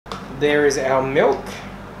There is our milk.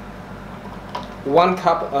 1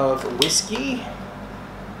 cup of whiskey.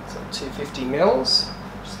 So 250 mils.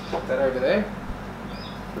 Just put that over there.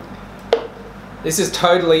 This is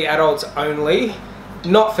totally adults only,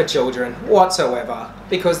 not for children whatsoever,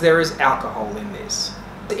 because there is alcohol in this.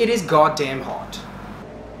 It is goddamn hot.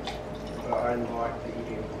 I like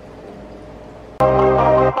eating.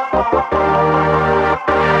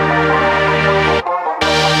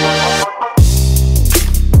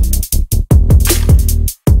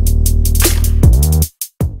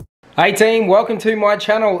 Hey team, welcome to my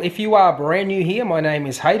channel. If you are brand new here, my name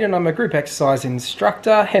is Hayden. I'm a group exercise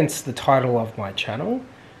instructor, hence the title of my channel.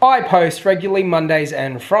 I post regularly Mondays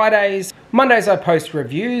and Fridays. Mondays I post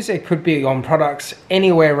reviews. It could be on products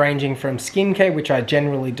anywhere ranging from skincare, which I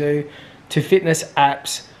generally do, to fitness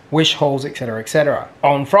apps, wish hauls, etc, etc.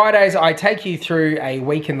 On Fridays I take you through a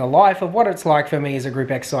week in the life of what it's like for me as a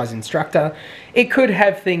group exercise instructor. It could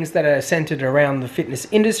have things that are centered around the fitness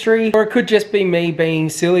industry, or it could just be me being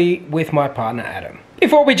silly with my partner Adam.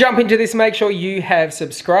 Before we jump into this, make sure you have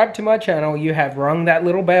subscribed to my channel, you have rung that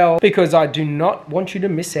little bell, because I do not want you to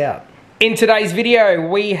miss out. In today's video,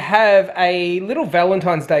 we have a little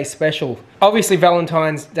Valentine's Day special. Obviously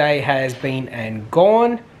Valentine's Day has been and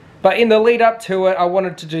gone, but in the lead up to it, I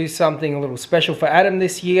wanted to do something a little special for Adam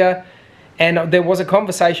this year. And there was a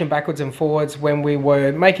conversation backwards and forwards when we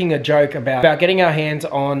were making a joke about getting our hands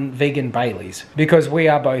on vegan Baileys, because we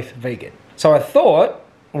are both vegan. So I thought,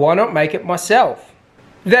 why not make it myself?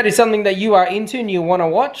 If that is something that you are into and you want to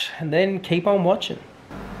watch, then keep on watching.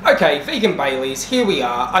 Okay, vegan Baileys, here we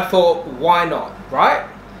are. I thought, why not, right?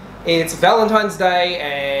 It's Valentine's Day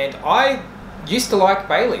and I used to like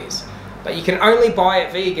Baileys, but you can only buy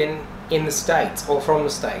it vegan in the States or from the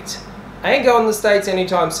States. I ain't going to the States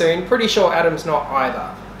anytime soon. Pretty sure Adam's not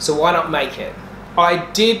either. So why not make it? I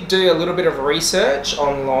did do a little bit of research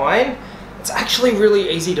online. It's actually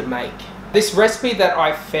really easy to make. This recipe that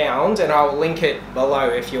I found, and I'll link it below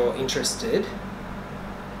if you're interested,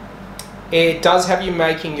 it does have you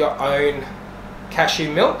making your own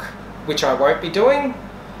cashew milk, which I won't be doing.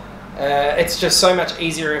 It's just so much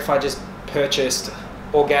easier if I just purchased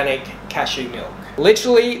organic cashew milk.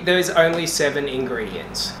 Literally, there's only 7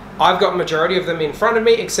 ingredients. I've got majority of them in front of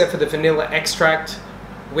me, except for the vanilla extract,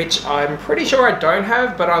 which I'm pretty sure I don't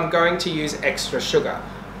have, but I'm going to use extra sugar.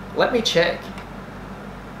 Let me check.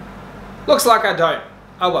 Looks like I don't.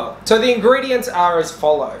 Oh well. So the ingredients are as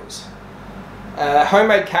follows.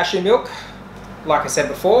 Homemade cashew milk. Like I said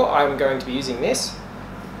before, I'm going to be using this.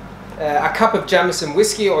 A cup of Jameson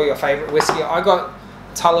whiskey, or your favorite whiskey. I got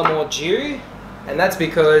Tullamore Dew, and that's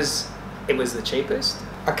because it was the cheapest.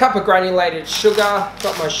 A cup of granulated sugar,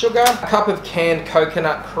 got my sugar. A cup of canned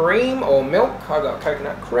coconut cream or milk, I got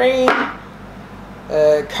coconut cream.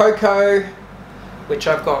 Cocoa, which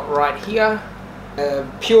I've got right here.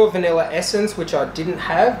 Pure vanilla essence, which I didn't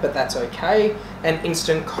have, but that's okay. And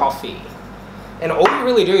instant coffee. And all you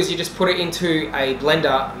really do is you just put it into a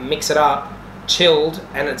blender, mix it up, chilled,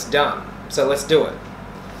 and it's done. So let's do it.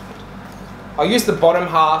 I'll use the bottom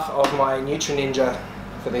half of my Nutri-Ninja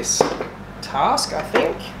for this task, I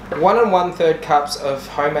think. 1 1/3 cups of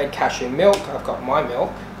homemade cashew milk. I've got my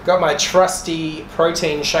milk. Got my trusty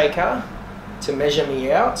protein shaker to measure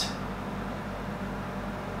me out.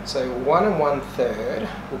 So 1 1/3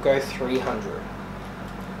 will go 300.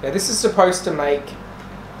 Now this is supposed to make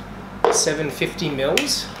 750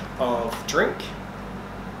 mils of drink.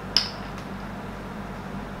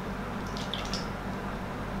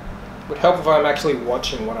 Would help if I'm actually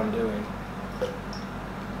watching what I'm doing.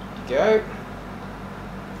 Go.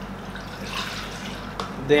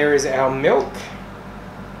 There is our milk.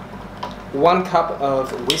 1 cup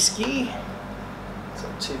of whiskey. So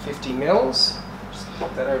 250 mils. Just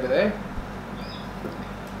put that over there.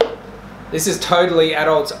 This is totally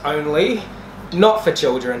adults only, not for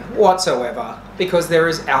children whatsoever, because there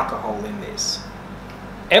is alcohol in this.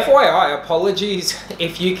 FYI, apologies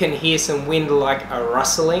if you can hear some wind like a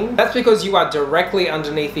rustling. That's because you are directly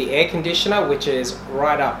underneath the air conditioner, which is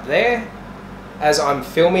right up there as I'm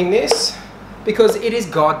filming this, because it is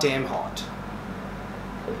goddamn hot.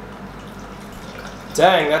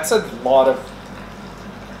 Dang, that's a lot of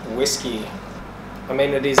whiskey. I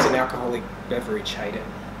mean, it is an alcoholic beverage, hate it.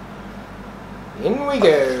 In we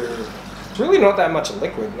go. It's really not that much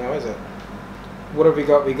liquid now, is it? What have we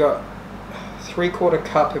got? We got 3/4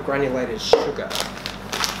 cup of granulated sugar.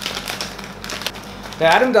 Now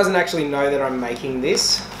Adam doesn't actually know that I'm making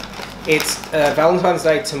this. It's Valentine's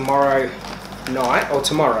Day tomorrow night, or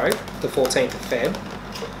tomorrow, the 14th of Feb.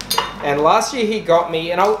 And last year he got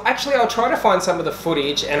me, and I'll try to find some of the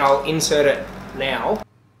footage and I'll insert it now.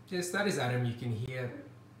 Yes, that is Adam. You can hear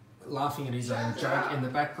laughing at his own joke in the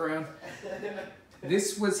background.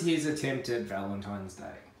 This was his attempt at Valentine's Day.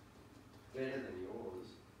 Better than yours.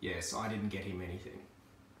 Yes, I didn't get him anything.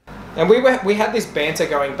 And we had this banter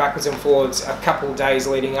going backwards and forwards a couple of days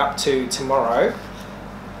leading up to tomorrow,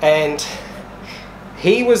 and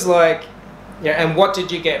he was like, "Yeah, and what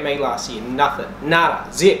did you get me last year? Nothing,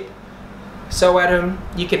 nada, zip." So Adam,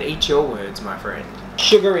 you can eat your words, my friend.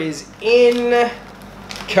 Sugar is in.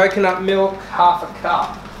 Coconut milk, half a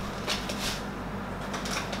cup.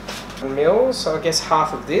 Mils, so I guess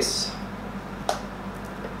half of this.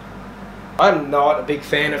 I'm not a big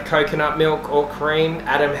fan of coconut milk or cream.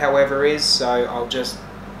 Adam, however, is, so I'll just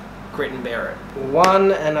grit and bear it.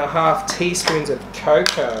 1.5 teaspoons of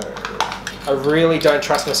cocoa. I really don't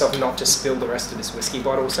trust myself not to spill the rest of this whiskey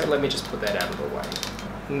bottle, so let me just put that out of the way.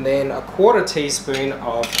 And then 1/4 teaspoon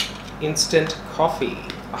of instant coffee.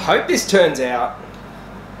 I hope this turns out.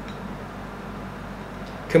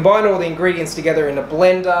 Combine all the ingredients together in a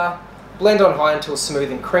blender. Blend on high until smooth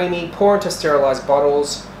and creamy. Pour into sterilized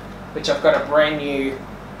bottles, which I've got a brand new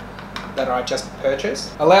that I just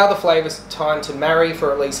purchased. Allow the flavors time to marry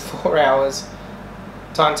for at least 4 hours.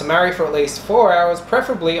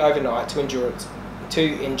 Preferably overnight to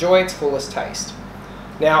enjoy its fullest taste.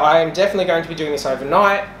 Now, I am definitely going to be doing this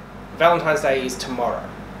overnight. Valentine's Day is tomorrow.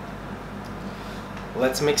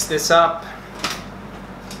 Let's mix this up.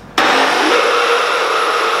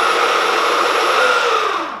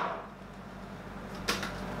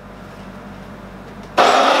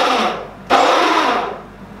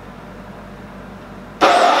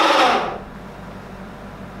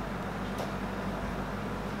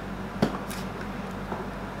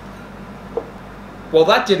 Well,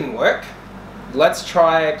 that didn't work. Let's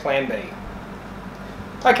try plan B.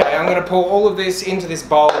 Okay, I'm going to pour all of this into this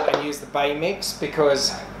bowl and use the Bay mix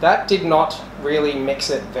because that did not really mix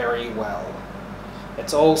it very well.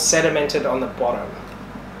 It's all sedimented on the bottom.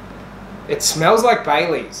 It smells like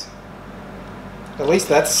Baileys. At least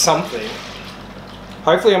that's something.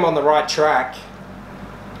 Hopefully I'm on the right track.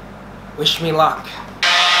 Wish me luck.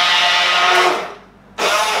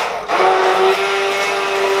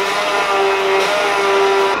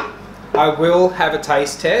 I will have a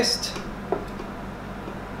taste test.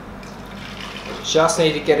 Just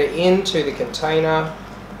need to get it into the container.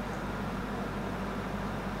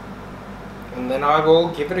 And then I will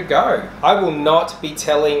give it a go. I will not be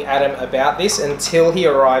telling Adam about this until he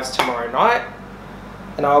arrives tomorrow night.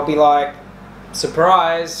 And I'll be like,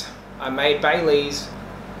 surprise, I made Baileys.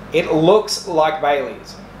 It looks like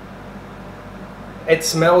Baileys. It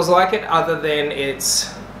smells like it other than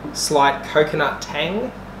its slight coconut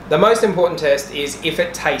tang. The most important test is if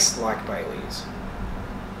it tastes like Baileys.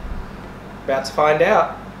 About to find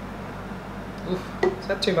out. Oof, is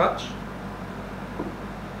that too much?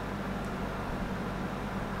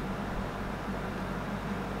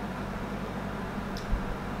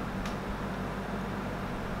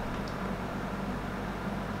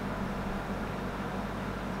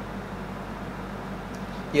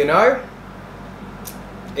 You know,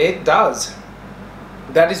 it does.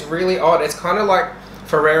 That is really odd. It's kind of like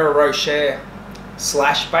Ferrero Rocher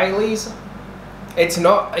 / Baileys. It's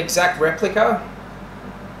not exact replica,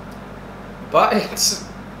 but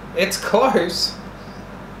it's close.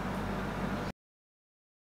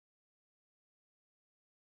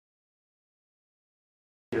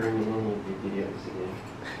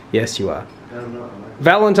 Yes, you are.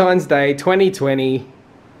 Valentine's Day 2020.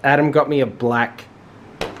 Adam got me a black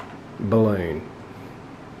balloon.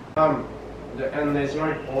 And there's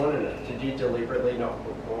no corn in it. Did you deliberately not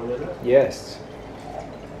put corn in it? Yes.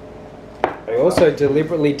 I also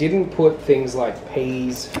deliberately didn't put things like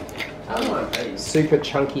peas, I don't like peas. super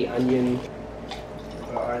chunky onion.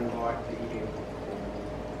 But I like the eating.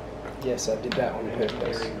 Yes, I did that on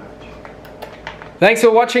purpose. Very much. Thanks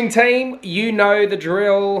for watching, team. You know the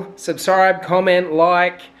drill. Subscribe, comment,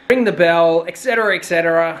 like, ring the bell, etc.,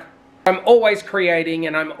 etc. I'm always creating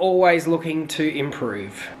and I'm always looking to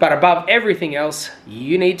improve. But above everything else,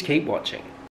 you need to keep watching.